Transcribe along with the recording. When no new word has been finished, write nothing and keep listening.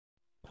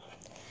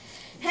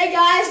Hey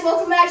guys,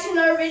 welcome back to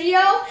another video.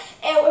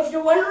 And if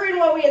you're wondering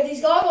why we have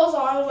these goggles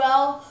on,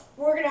 well,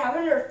 we're gonna have a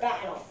Nerf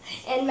battle.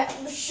 And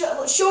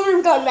show me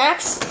your gun,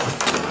 Max.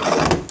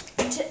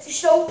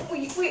 If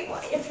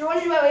you're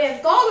wondering why we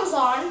have goggles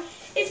on,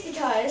 it's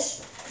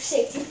because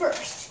safety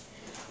first.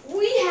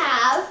 We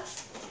have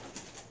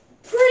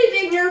pretty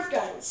big Nerf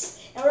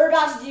guns, and we're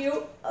about to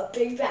do a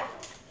big battle.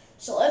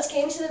 So let's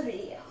get into the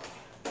video.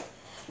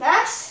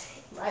 Max,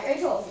 like I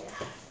told you,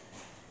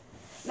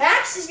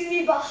 Max is going to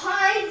be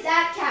behind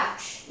that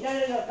couch. No,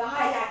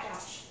 behind that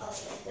couch.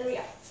 Okay, there we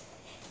go.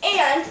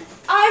 And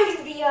I'm going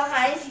to be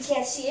behind, if you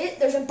can't see it,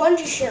 there's a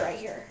bungee chair right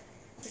here.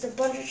 There's a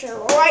bungee chair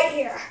right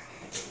here.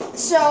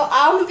 So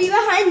I'm going to be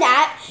behind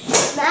that.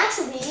 Max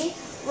will be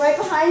right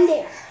behind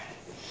there.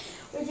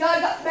 We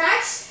got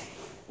Max.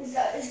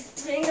 Is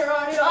finger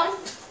on it on?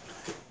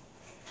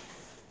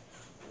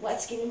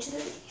 Let's get into the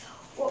video.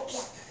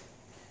 Whoops.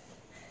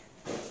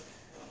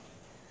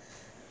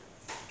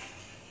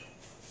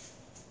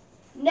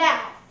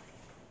 Now,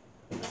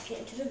 let's get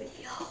into the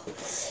video.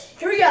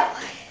 Here we go.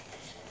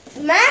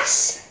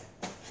 Max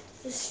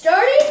is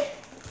starting.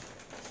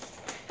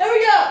 Here we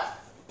go.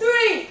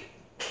 3,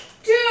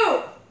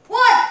 2, 1,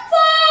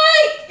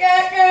 fight!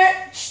 Get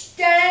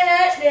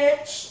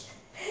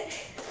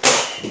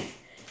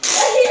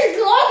your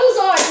goggles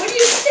on. What are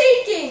you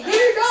thinking? Get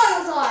your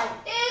goggles on.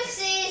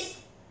 Oopsies.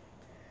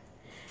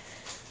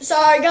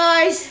 Sorry,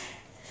 guys.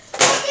 I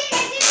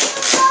didn't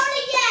load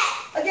it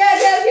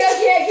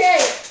yet. Okay.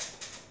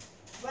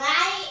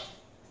 Right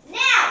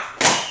now.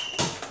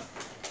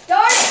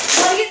 Darn it,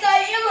 gotta get that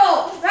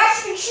ammo.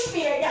 Max can shoot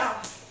me right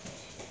now.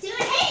 Dude,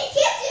 hey, you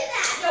can't do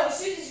that. No,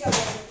 Susie's got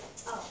one.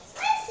 Oh.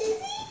 Hi, Susie.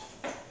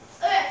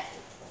 Okay,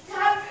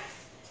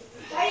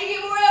 how do you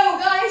get more ammo,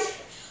 guys?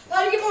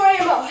 Gotta get more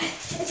ammo.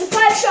 It's a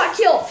 5-shot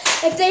kill.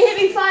 If they hit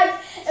me 5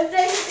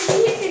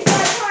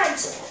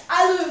 times, I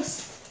lose.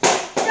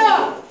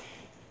 No.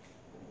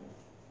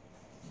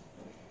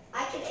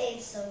 I can aim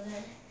so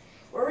good.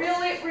 We're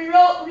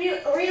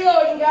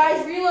reloading,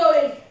 guys.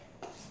 Reloading.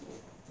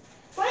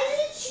 Why did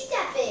it shoot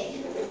that big?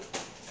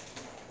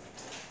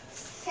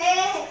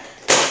 Hey.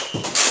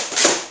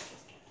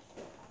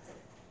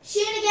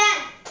 Shoot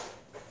again.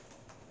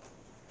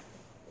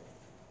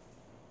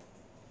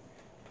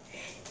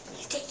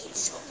 You're taking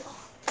so long.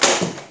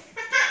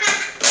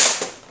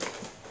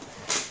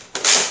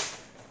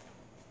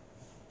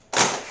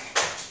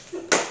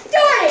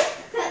 Darn it!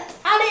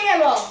 Out of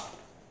ammo.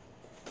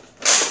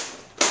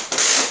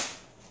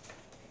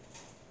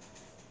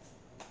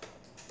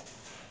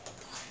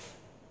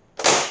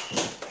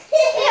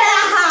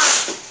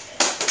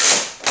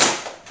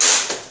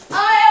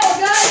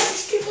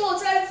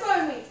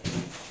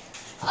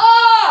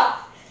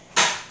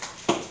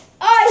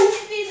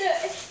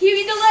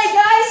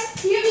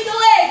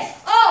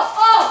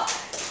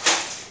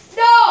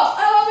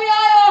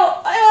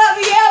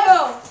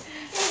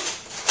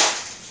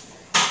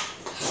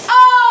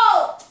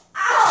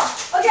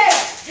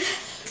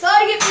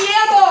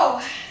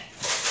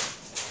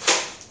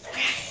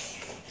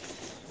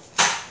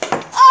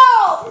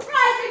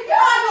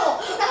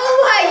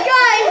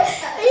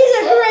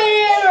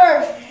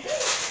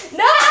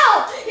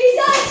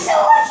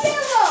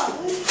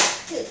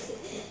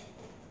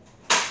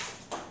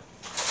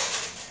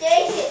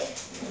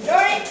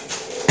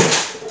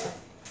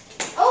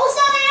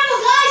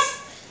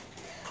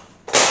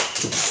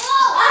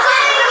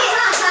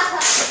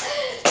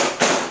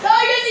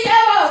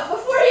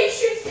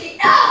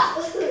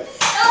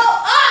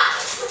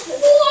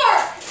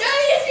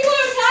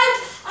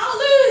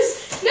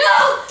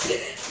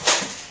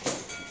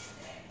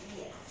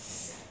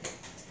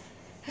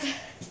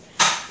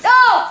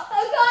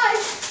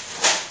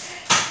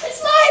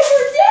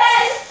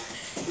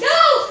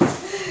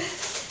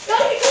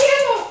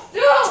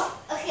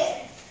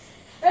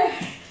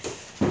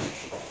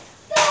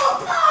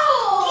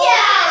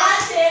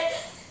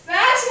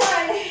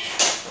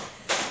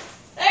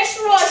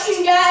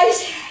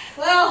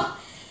 Well,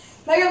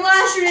 Mega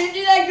Blaster didn't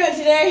do that good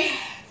today.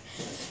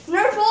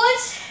 Nerf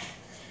bullets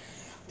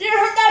didn't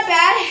hurt that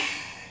bad.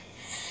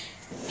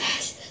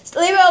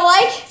 Leave a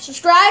like,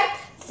 subscribe.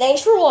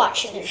 Thanks for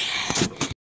watching.